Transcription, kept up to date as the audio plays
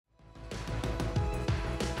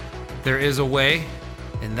There is a way,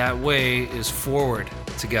 and that way is forward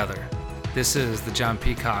together. This is the John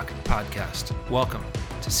Peacock Podcast. Welcome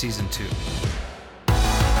to Season 2.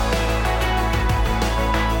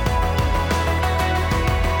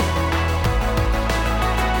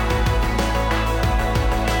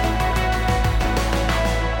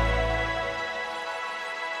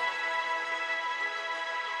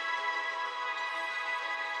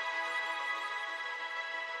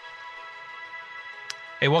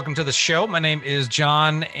 Hey, welcome to the show. My name is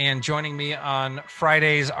John, and joining me on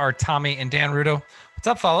Fridays are Tommy and Dan Rudo. What's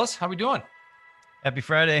up, fellas? How we doing? Happy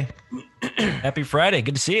Friday. Happy Friday.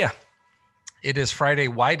 Good to see you. It is Friday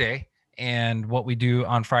Y Day, and what we do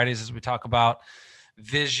on Fridays is we talk about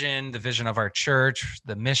vision, the vision of our church,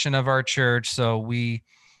 the mission of our church. So we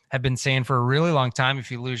have been saying for a really long time,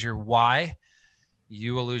 if you lose your why,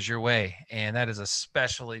 you will lose your way. And that is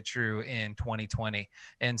especially true in 2020.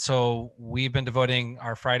 And so we've been devoting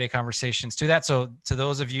our Friday conversations to that. So to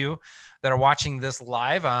those of you that are watching this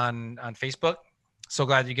live on Facebook, so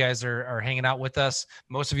glad you guys are hanging out with us.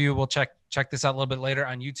 Most of you will check this out a little bit later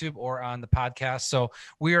on YouTube or on the podcast. So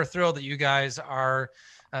we are thrilled that you guys are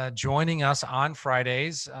joining us on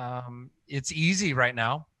Fridays. It's easy right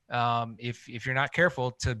now, if you're not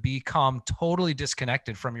careful, to become totally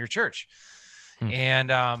disconnected from your church.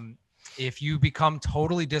 And if you become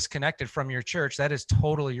totally disconnected from your church, that is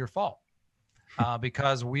totally your fault,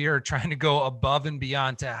 because we are trying to go above and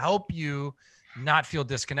beyond to help you not feel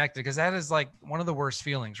disconnected, because that is like one of the worst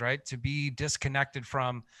feelings, right? To be disconnected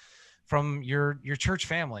from your church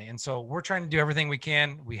family. And so we're trying to do everything we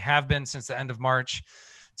can. We have been since the end of March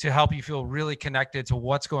to help you feel really connected to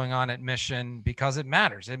what's going on at Mission, because it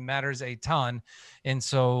matters. It matters a ton. And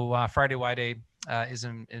so Friday Y Day is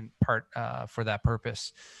in part for that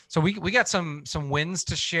purpose. So we got some wins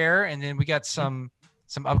to share, and then we got some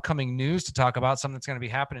upcoming news to talk about, something that's going to be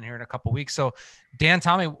happening here in a couple of weeks. So Dan,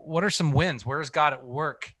 Tommy, what are some wins? Where's God at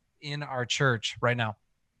work in our church right now?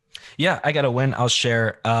 Yeah, I got a win I'll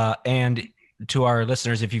share. And to our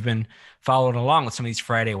listeners, if you've been following along with some of these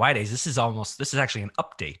Friday Y Days, this is actually an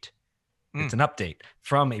update. It's an update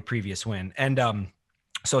from a previous win. And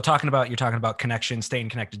so you're talking about connection, staying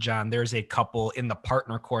connected, John. There's a couple in the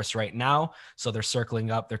partner course right now. So they're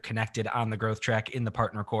circling up, they're connected on the growth track in the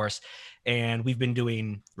partner course. And we've been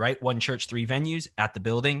doing, one church, 3 venues, at the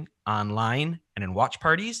building, online, and in watch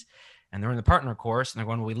parties. And they're in the partner course, and they're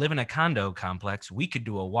going, well, we live in a condo complex. We could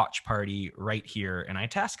do a watch party right here in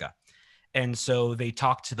Itasca. And so they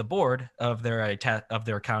talked to the board of their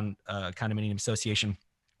condominium association,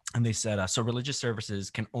 and they said, so religious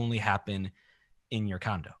services can only happen in your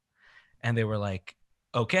condo. And they were like,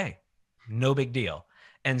 okay, no big deal.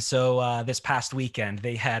 And so this past weekend,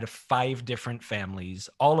 they had 5 different families,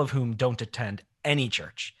 all of whom don't attend any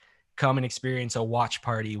church, come and experience a watch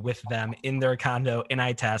party with them in their condo in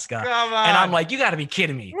Itasca. And I'm like, you got to be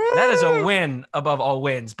kidding me. Woo! That is a win above all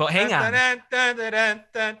wins. But hang on.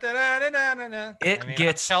 It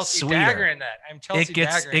gets sweeter.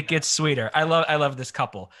 It gets sweeter. I love this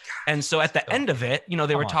couple. And so at the end of it,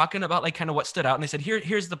 they were talking about like kind of what stood out. And they said,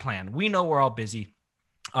 here's the plan. We know we're all busy.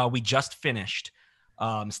 We just finished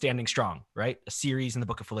Standing Strong, right? A series in the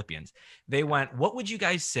book of Philippians. They went, what would you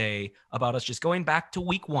guys say about us just going back to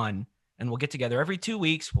week 1, and we'll get together every 2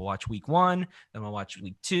 weeks. We'll watch week 1, then we'll watch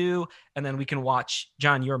week 2, and then we can watch,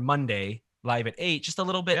 John, your Monday live at 8, just a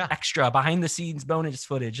little bit extra behind the scenes bonus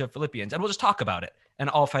footage of Philippians, and we'll just talk about it. And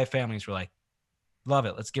all 5 families were like, love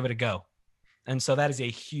it. Let's give it a go. And so that is a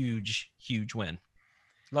huge, huge win.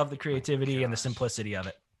 Love the creativity and the simplicity of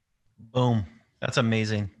it. Boom. That's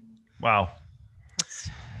amazing. Wow.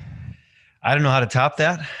 I don't know how to top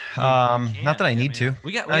that. Not that I need to.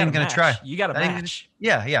 I'm going to try. You got a match.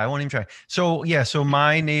 Yeah. I won't even try. So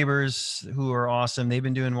my neighbors who are awesome, they've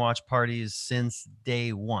been doing watch parties since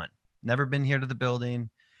day 1. Never been here to the building,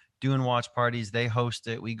 doing watch parties. They host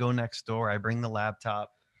it. We go next door. I bring the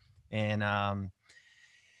laptop. And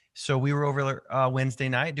so we were over Wednesday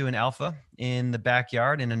night doing Alpha in the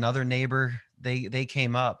backyard, and another neighbor, they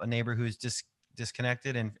came up, a neighbor who's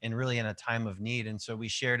disconnected and really in a time of need. And so we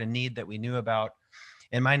shared a need that we knew about,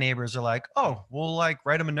 and my neighbors are like, oh, we'll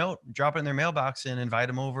write them a note, drop it in their mailbox, and invite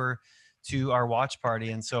them over to our watch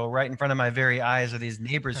party. And so right in front of my very eyes are these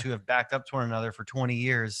neighbors who have backed up to one another for 20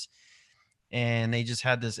 years. And they just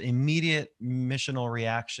had this immediate missional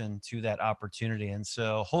reaction to that opportunity. And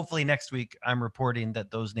so hopefully next week I'm reporting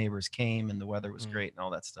that those neighbors came and the weather was great and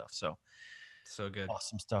all that stuff. So good.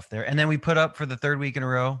 Awesome stuff there. And then we put up for the 3rd week in a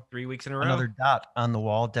row, 3 weeks in a row, another dot on the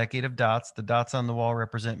wall, decade of dots. The dots on the wall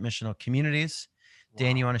represent missional communities. Wow.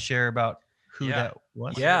 Dan, you want to share about who Yeah. that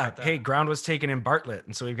was? hear Yeah. about that. Hey, ground was taken in Bartlett.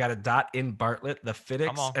 And so we've got a dot in Bartlett, the Come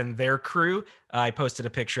Fiddicks on. and their crew. I posted a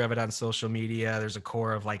picture of it on social media. There's a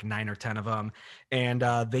core of like 9 or 10 of them. And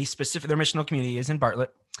their missional community is in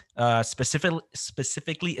Bartlett.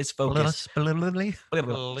 Specifically is focused.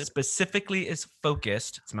 Specifically is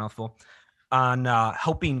focused. It's a mouthful on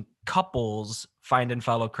helping couples find and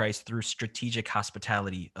follow Christ through strategic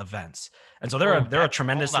hospitality events. And so they're a Hold on,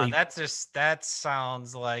 tremendously that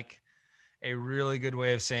sounds like a really good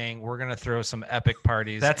way of saying we're gonna throw some epic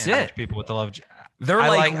parties. That's and it. reach people with the love. they're I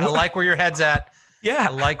like like where your head's at. yeah.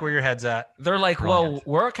 I like where your head's at. They're like, Brilliant. well,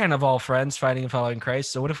 we're kind of all friends fighting and following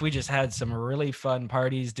Christ. So what if we just had some really fun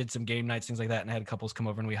parties, did some game nights, things like that, and had couples come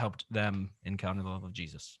over and we helped them encounter the love of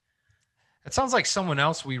Jesus? It sounds like someone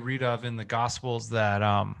else we read of in the Gospels that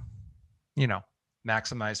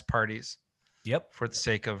maximize parties Yep, for the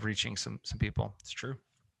sake of reaching some people. it's true.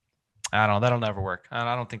 I don't know. That'll never work.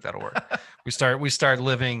 I don't think that'll work. we start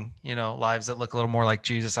living, lives that look a little more like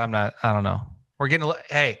Jesus. I don't know.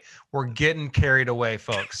 We're getting carried away,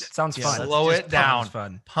 folks. It sounds fun. Slow It's it just down.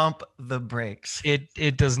 fun. Pump the brakes.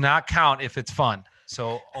 It does not count if it's fun.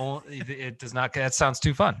 So it does not. That sounds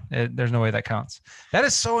too fun. There's no way that counts. That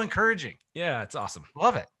is so encouraging. Yeah, it's awesome.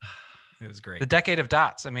 Love it. It was great. The decade of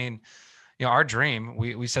dots. I mean, our dream,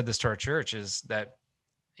 we said this to our church, is that,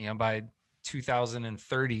 by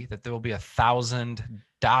 2030, that there will be 1,000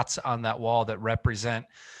 dots on that wall that represent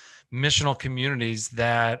missional communities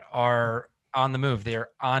that are on the move. They are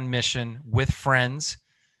on mission with friends,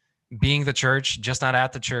 being the church, just not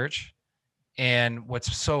at the church. And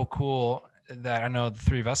what's so cool that I know the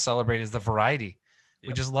three of us celebrate is the variety. We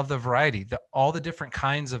Yep. just love the variety, all the different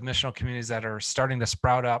kinds of missional communities that are starting to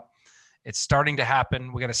sprout up. It's starting to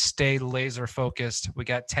happen. We got to stay laser focused. We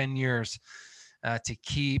got 10 years to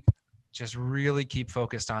really keep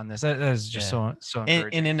focused on this. That is just so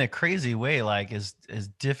encouraging. And in a crazy way, like as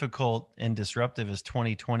difficult and disruptive as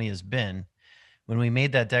 2020 has been, when we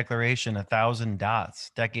made that declaration, 1,000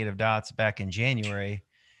 dots, decade of dots back in January,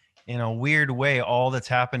 in a weird way, all that's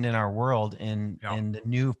happened in our world and the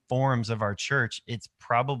new forms of our church, it's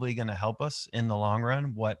probably going to help us in the long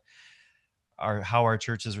run. How our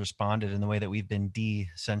church has responded in the way that we've been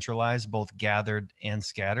decentralized, both gathered and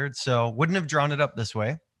scattered. So wouldn't have drawn it up this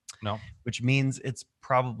way. No. Which means it's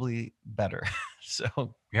probably better.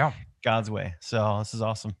 So yeah, God's way. So this is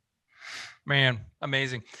awesome. Man,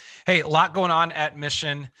 amazing. Hey, a lot going on at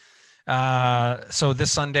Mission. So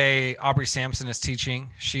this Sunday, Aubrey Sampson is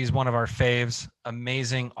teaching. She's one of our faves,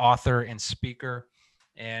 amazing author and speaker.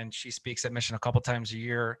 And she speaks at Mission a couple times a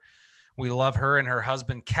year. We love her and her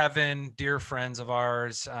husband, Kevin, dear friends of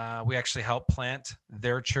ours. We actually helped plant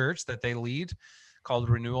their church that they lead called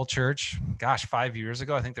Renewal Church. Gosh, 5 years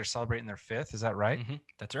ago. I think they're celebrating their 5th. Is that right? Mm-hmm.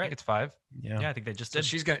 That's I right. think it's 5. Yeah, I think they just So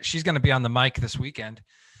did. she's gonna be on the mic this weekend,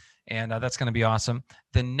 and that's gonna be awesome.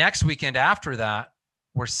 The next weekend after that,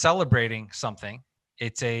 we're celebrating something.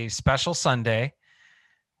 It's a special Sunday.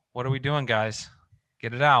 What are we doing, guys?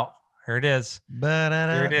 Get it out. Here it is.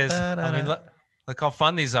 Here it is. I mean, look how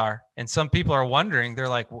fun these are. And some people are wondering, they're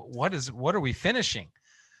like, what are we finishing?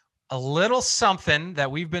 A little something that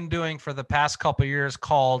we've been doing for the past couple of years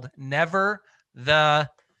called Never the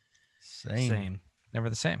Same. Never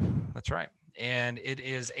the Same. That's right. And it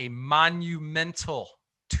is a monumental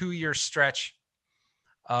 2-year stretch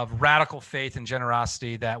of radical faith and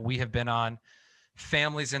generosity that we have been on.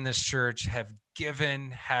 Families in this church have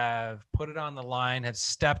given, have put it on the line, have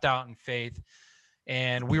stepped out in faith.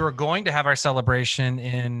 And we were going to have our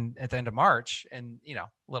celebration at the end of March, and a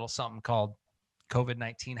little something called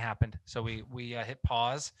COVID-19 happened. So we hit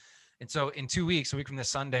pause. And so in 2 weeks, a week from this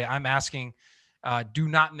Sunday, I'm asking, do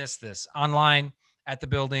not miss this online, at the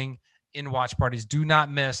building, in watch parties. Do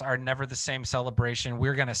not miss our Never the Same celebration.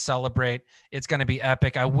 We're going to celebrate. It's going to be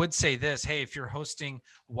epic. I would say this, hey, if you're hosting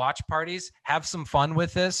watch parties, have some fun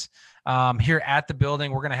with this. Here at the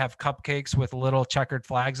building, we're going to have cupcakes with little checkered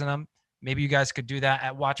flags in them. Maybe you guys could do that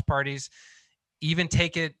at watch parties. Even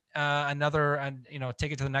take it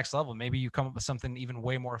take it to the next level. Maybe you come up with something even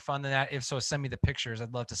way more fun than that. If so, send me the pictures.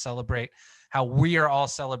 I'd love to celebrate how we are all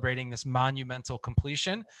celebrating this monumental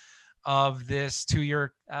completion of this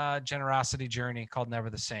 2-year generosity journey called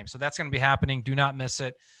Never the Same. So that's going to be happening. Do not miss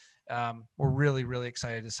it. We're really, really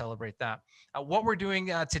excited to celebrate that. What we're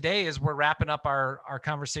doing today is we're wrapping up our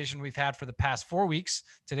conversation we've had for the past 4 weeks.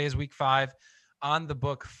 Today is week 5 on the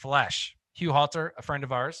book Flesh. Hugh Halter, a friend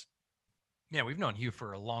of ours. Yeah, we've known Hugh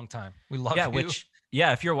for a long time. We love Hugh.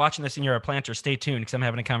 If you're watching this and you're a planter, stay tuned because I'm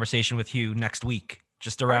having a conversation with Hugh next week,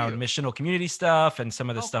 just around missional community stuff and some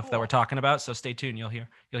of the stuff that we're talking about. So stay tuned. You'll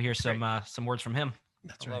hear some words from him.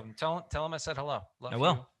 That's I right. love him. Tell him I said hello. Love I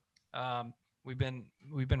will. Hugh. We've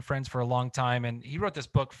been friends for a long time, and he wrote this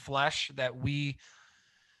book, Flesh, that we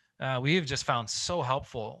have just found so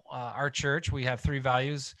helpful. Our church, we have 3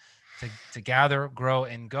 values: to gather, grow,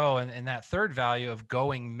 and go, and that third value of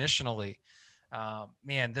going missionally.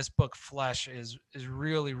 Man, this book, Flesh, is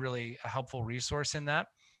really, really a helpful resource in that.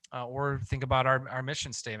 Or think about our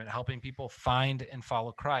mission statement: helping people find and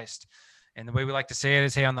follow Christ. And the way we like to say it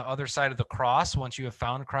is, hey, on the other side of the cross, once you have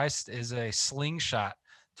found Christ, is a slingshot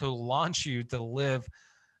to launch you to live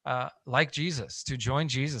like Jesus, to join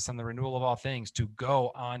Jesus on the renewal of all things, to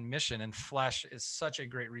go on mission. And Flesh is such a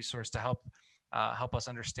great resource to help us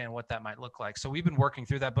understand what that might look like. So we've been working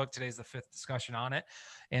through that book. Today's the 5th discussion on it,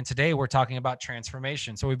 and today we're talking about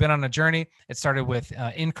transformation. So we've been on a journey. It started with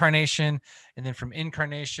incarnation, and then from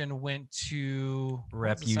incarnation went to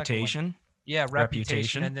Reputation. Yeah,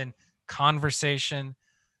 reputation, and then conversation.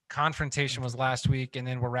 Confrontation was last week, and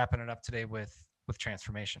then we're wrapping it up today with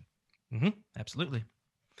transformation. Absolutely.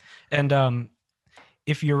 And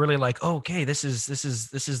if you're really like, oh, okay, this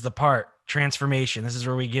is the part, transformation. This is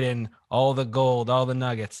where we get in all the gold, all the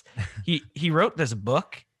nuggets. He wrote this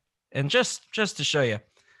book, and just to show you,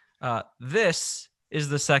 this is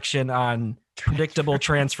the section on predictable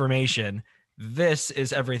transformation. This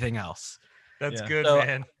is everything else. That's good, So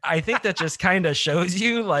man. I think that just kind of shows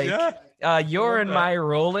you, like, your and my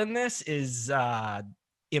role in this is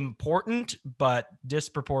important, but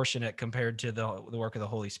disproportionate compared to the work of the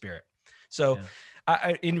Holy Spirit. So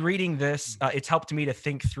in reading this, it's helped me to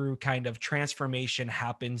think through kind of transformation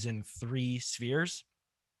happens in 3 spheres.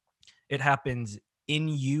 It happens in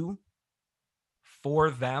you,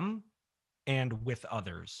 for them, and with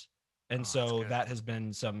others. And so that has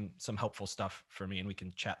been some helpful stuff for me, and we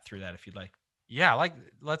can chat through that if you'd like. Yeah, like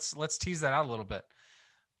let's tease that out a little bit.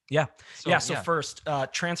 Yeah. So first,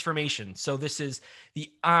 transformation. So this is the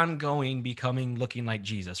ongoing becoming, looking like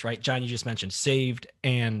Jesus, right? John, you just mentioned saved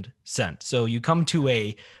and sent. So you come to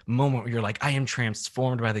a moment where you're like, I am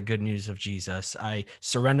transformed by the good news of Jesus. I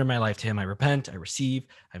surrender my life to him. I repent, I receive,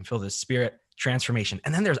 I'm filled with the Spirit, transformation.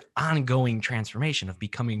 And then there's ongoing transformation of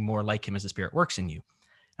becoming more like him as the Spirit works in you.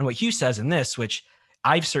 And what Hugh says in this, which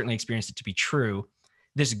I've certainly experienced it to be true,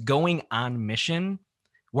 this going on mission,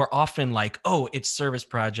 we're often like, oh, it's service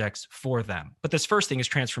projects for them. But this first thing is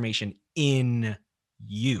transformation in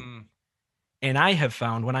you. And I have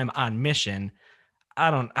found when I'm on mission,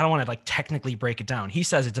 I don't want to like technically break it down. He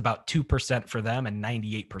says it's about 2% for them and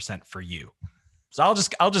 98% for you. So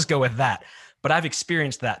I'll just go with that. But I've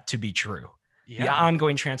experienced that to be true. Yeah. The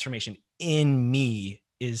ongoing transformation in me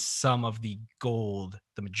is some of the gold,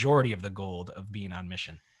 the majority of the gold of being on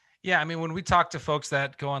mission. Yeah, I mean, when we talk to folks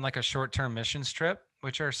that go on like a short-term missions trip,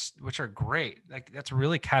 which are great, like that's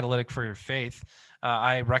really catalytic for your faith.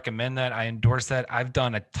 I recommend that. I endorse that. I've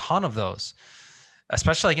done a ton of those,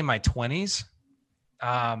 especially like in my 20s,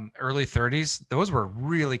 early 30s. Those were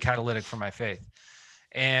really catalytic for my faith.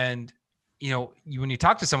 And when you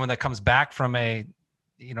talk to someone that comes back from a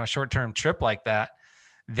short-term trip like that,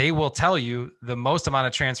 they will tell you the most amount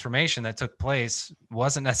of transformation that took place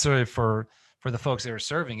wasn't necessarily for the folks they were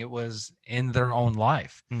serving. It was in their own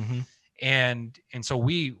life. Mm-hmm. And so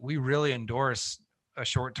we really endorse a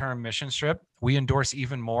short-term mission trip. We endorse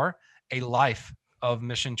even more a life of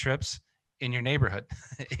mission trips in your neighborhood,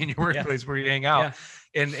 in your workplace where you hang out.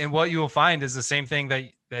 Yeah. And what you will find is the same thing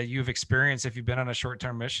that you've experienced if you've been on a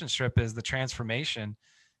short-term mission trip, is the transformation.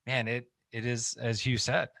 Man, it is, as Hugh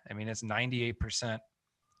said, I mean, it's 98%,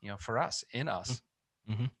 for us, in us.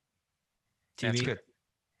 Mm-hmm. That's good.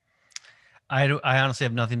 I honestly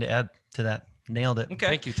have nothing to add to that. Nailed it. Okay.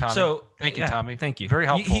 Thank you, Tommy. So thank you, Tommy. Thank you. Very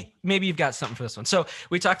helpful. Maybe you've got something for this one. So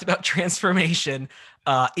we talked about transformation,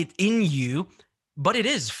 it's in you, but it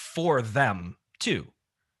is for them too.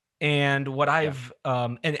 And what I've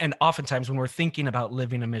and oftentimes when we're thinking about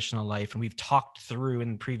living a missional life, and we've talked through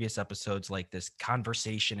in previous episodes like this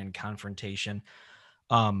conversation and confrontation,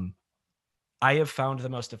 I have found the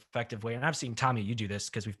most effective way, and I've seen, Tommy, you do this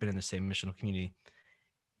because we've been in the same missional community.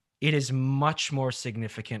 It is much more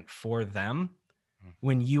significant for them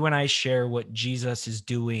when you and I share what Jesus is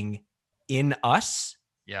doing in us,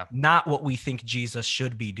 not what we think Jesus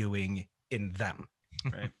should be doing in them.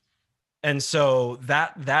 Right. And so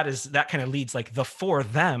that kind of leads, like, the for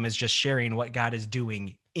them is just sharing what God is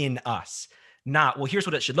doing in us, not, well, here's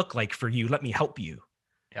what it should look like for you. Let me help you.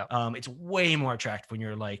 Yeah. It's way more attractive when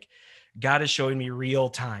you're like, God is showing me real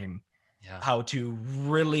time how to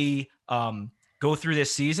really go through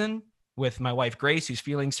this season with my wife, Grace, who's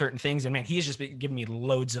feeling certain things. And man, he's just been giving me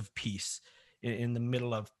loads of peace in the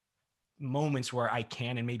middle of moments where I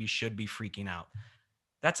can and maybe should be freaking out.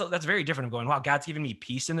 That's very different of going, wow, God's giving me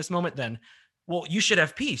peace in this moment than well, you should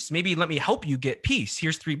have peace. Maybe let me help you get peace.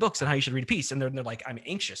 Here's 3 books on how you should read peace. And they're like, I'm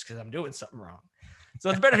anxious because I'm doing something wrong. So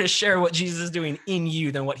it's better to share what Jesus is doing in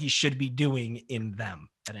you than what he should be doing in them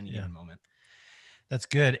at any given moment. That's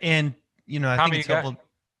good. And, you know, I Tommy, think it's helpful.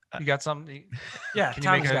 You got something? Yeah.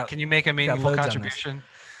 Can you make a meaningful contribution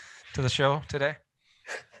to the show today?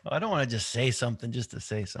 I don't want to just say something just to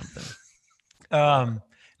say something. No,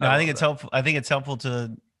 I think it's helpful. I think it's helpful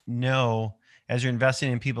to know as you're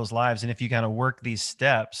investing in people's lives. And if you kind of work these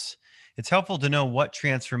steps, it's helpful to know what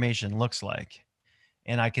transformation looks like.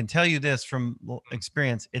 And I can tell you this from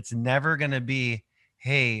experience, it's never going to be,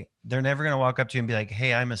 hey, they're never going to walk up to you and be like,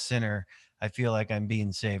 hey, I'm a sinner. I feel like I'm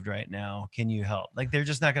being saved right now. Can you help? Like, they're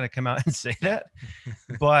just not going to come out and say that.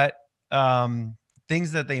 But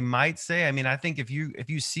things that they might say, I mean, I think if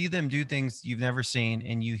you see them do things you've never seen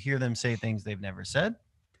and you hear them say things they've never said,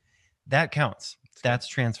 that counts. That's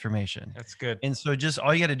transformation. That's good. And so just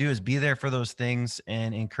all you got to do is be there for those things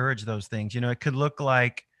and encourage those things. You know, it could look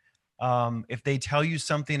like if they tell you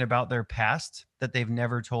something about their past that they've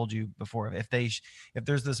never told you before, if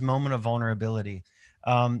there's this moment of vulnerability,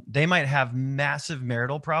 they might have massive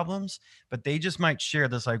marital problems, but they just might share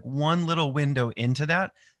this like one little window into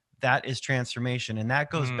that is transformation. And that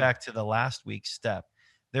goes back to the last week's step.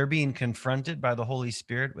 They're being confronted by the Holy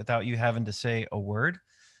Spirit without you having to say a word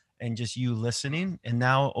and just you listening. And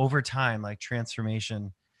now over time, like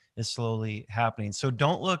transformation is slowly happening. So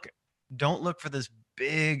don't look for this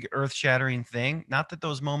big earth-shattering thing. Not that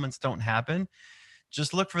those moments don't happen.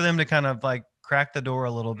 Just look for them to kind of like crack the door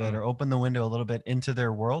a little bit or open the window a little bit into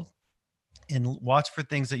their world and watch for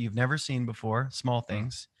things that you've never seen before, small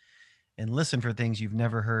things, and listen for things you've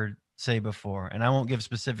never heard say before. And I won't give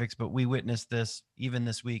specifics, but we witnessed this even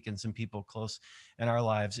this week and some people close in our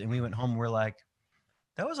lives. And we went home, we're like,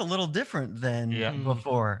 that was a little different than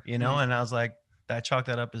before, you know? And I was like, I chalk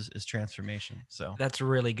that up as transformation. So that's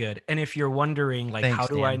really good. And if you're wondering, like, Thanks, how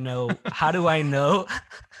do Dan. I know? How do I know?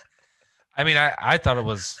 I mean, I thought it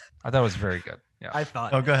was very good. Yeah. I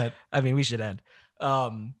thought. Oh, go ahead. I mean, we should end.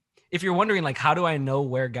 If you're wondering, like, how do I know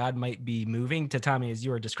where God might be moving? To Tommy, as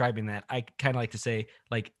you were describing that, I kind of like to say,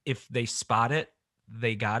 like, if they spot it,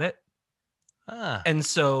 they got it. And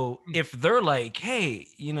so if they're like, hey,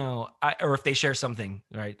 you know, or if they share something,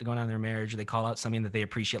 right, going on in their marriage, or they call out something that they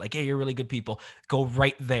appreciate, like, hey, you're really good people, go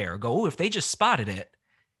right there. Go, if they just spotted it,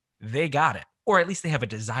 they got it. Or at least they have a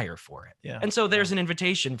desire for it. Yeah. And so there's an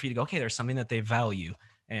invitation for you to go, okay, there's something that they value.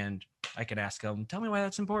 And I could ask them, tell me why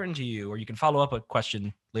that's important to you. Or you can follow up a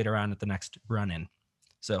question later on at the next run-in.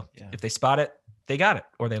 So if they spot it, they got it,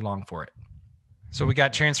 or they long for it. So we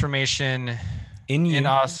got transformation in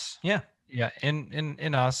us. Yeah. Yeah.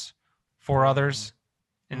 In us, for others.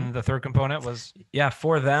 And the third component was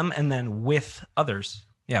for them, and then with others.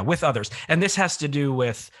 Yeah, with others. And this has to do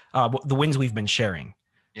with the wins we've been sharing.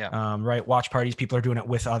 Yeah. Right. Watch parties, people are doing it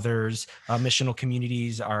with others. Missional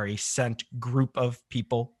communities are a sent group of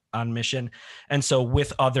people on mission. And so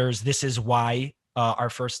with others, this is why our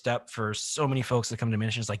first step for so many folks that come to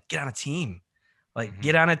mission is like, get on a team. Like,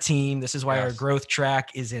 get on a team. This is why our growth track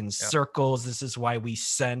is in circles. This is why we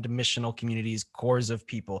send missional communities, cores of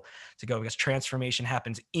people to go, because transformation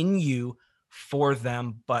happens in you, for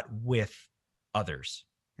them, but with others.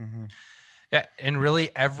 Yeah. And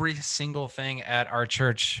really every single thing at our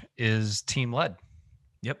church is team led.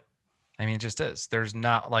 Yep. I mean, it just is. There's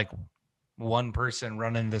not like one person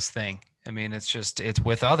running this thing. I mean, it's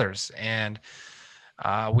with others. And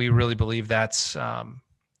we really believe that's,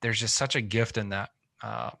 there's just such a gift in that.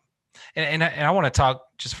 And I want to talk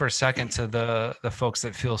just for a second to the folks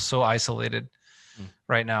that feel so isolated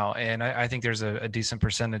right now. And I think there's a decent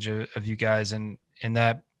percentage of you guys, and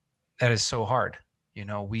that is so hard. You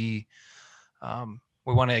know, we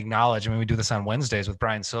want to acknowledge, I mean, we do this on Wednesdays with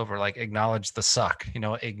Brian Silver, like acknowledge the suck, you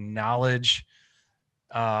know, acknowledge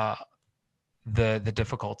the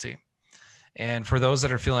difficulty. And for those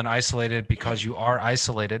that are feeling isolated because you are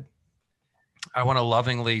isolated, I want to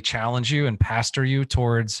lovingly challenge you and pastor you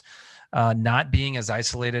towards not being as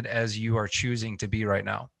isolated as you are choosing to be right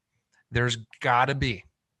now. There's got to be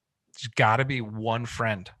one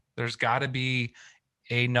friend. There's got to be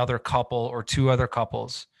another couple or two other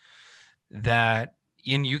couples that,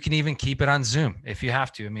 and you can even keep it on Zoom if you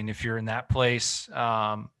have to. I mean, if you're in that place,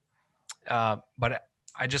 but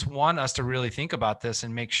I just want us to really think about this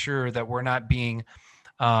and make sure that we're not being,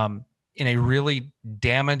 in a really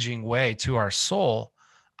damaging way to our soul,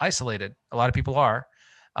 isolated. A lot of people are.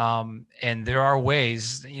 And there are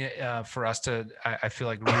ways for us to, I feel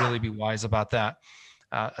like, really be wise about that,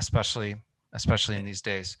 especially in these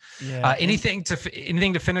days. Yeah. Anything to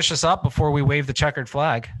finish us up before we wave the checkered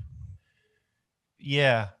flag?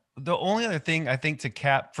 Yeah. The only other thing I think to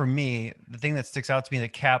cap for me, the thing that sticks out to me to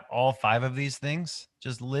cap all 5 of these things,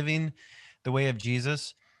 just living the way of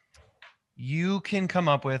Jesus, you can come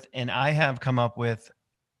up with, and I have come up with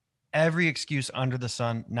every excuse under the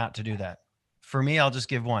sun not to do that. For me, I'll just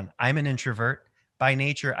give one. I'm an introvert. By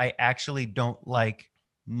nature, I actually don't like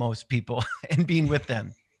most people and being with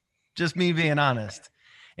them. Just me being honest.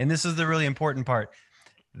 And this is the really important part.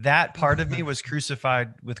 That part of me was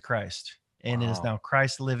crucified with Christ, and it is now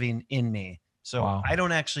Christ living in me. So I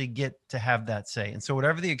don't actually get to have that say. And so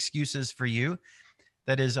whatever the excuse is for you,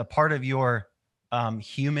 that is a part of your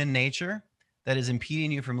human nature that is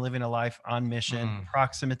impeding you from living a life on mission,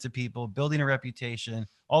 proximate to people, building a reputation,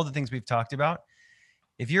 all the things we've talked about.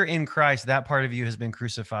 If you're in Christ, that part of you has been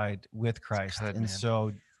crucified with Christ. Good, and man.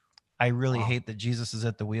 so I really hate that Jesus is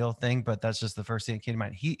at the wheel thing, but that's just the first thing that came to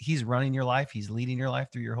mind. He's running your life. He's leading your life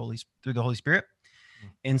through the Holy Spirit.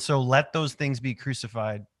 And so let those things be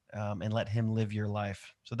crucified and let him live your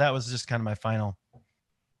life. So that was just kind of my final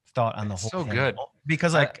thought on the whole so thing. good.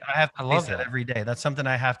 Because I have to love face that that every day. That's something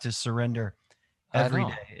I have to surrender every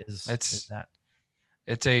day is that.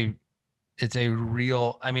 It's a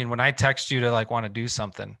real, I mean, when I text you to like want to do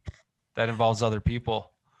something that involves other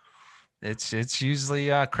people, it's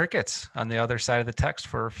usually crickets on the other side of the text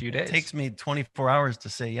for a few days. It takes me 24 hours to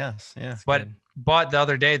say yes. Yeah. But the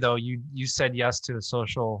other day though, you said yes to a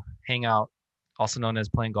social hangout, also known as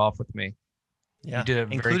playing golf with me. Yeah. You did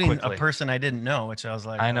it including very quickly. A person I didn't know, which I was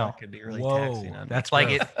like, I know that could be really taxing on me. That's like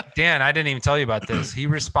it. Dan, I didn't even tell you about this. He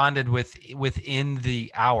responded within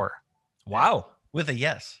the hour. Wow. With a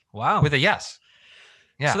yes. Wow. With a yes.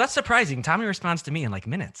 Yeah. So that's surprising. Tommy responds to me in like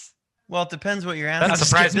minutes. Well, it depends what you're asking. That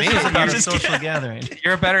surprised me. This is about a You're social gathering.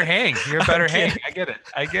 You're a better hang. You're a better hang. I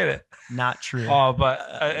get it. Not true. Oh, but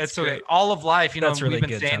it's okay. great. All of life, you know, That's really we've been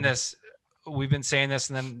good, saying Tommy. this. We've been saying this,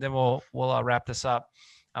 and then we'll wrap this up.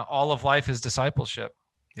 All of life is discipleship.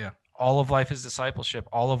 Yeah. All of life is discipleship.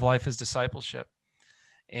 All of life is discipleship.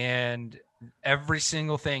 And every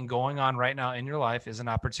single thing going on right now in your life is an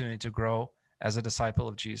opportunity to grow as a disciple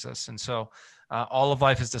of Jesus. And so all of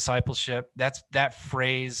life is discipleship. That's that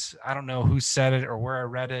phrase. I don't know who said it or where I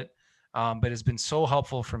read it, but it's been so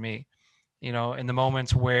helpful for me, you know, in the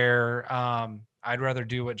moments where I'd rather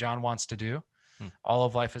do what John wants to do. All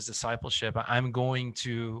of life is discipleship. I'm going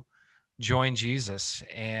to join Jesus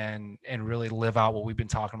and really live out what we've been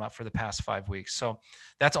talking about for the past 5 weeks. So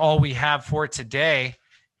that's all we have for today.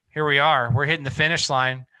 Here we are. We're hitting the finish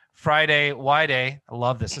line. Friday, Y Day. I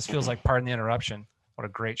love this. This feels like Pardon the Interruption. What a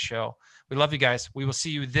great show. We love you guys. We will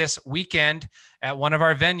see you this weekend at one of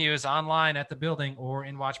our venues, online at the building or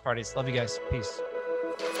in watch parties. Love you guys. Peace.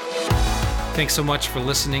 Thanks so much for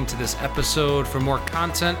listening to this episode. For more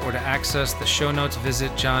content or to access the show notes,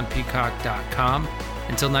 visit johnpeacock.com.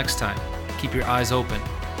 Until next time, keep your eyes open,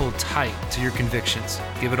 hold tight to your convictions,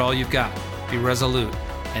 give it all you've got, be resolute,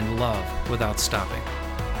 and love without stopping.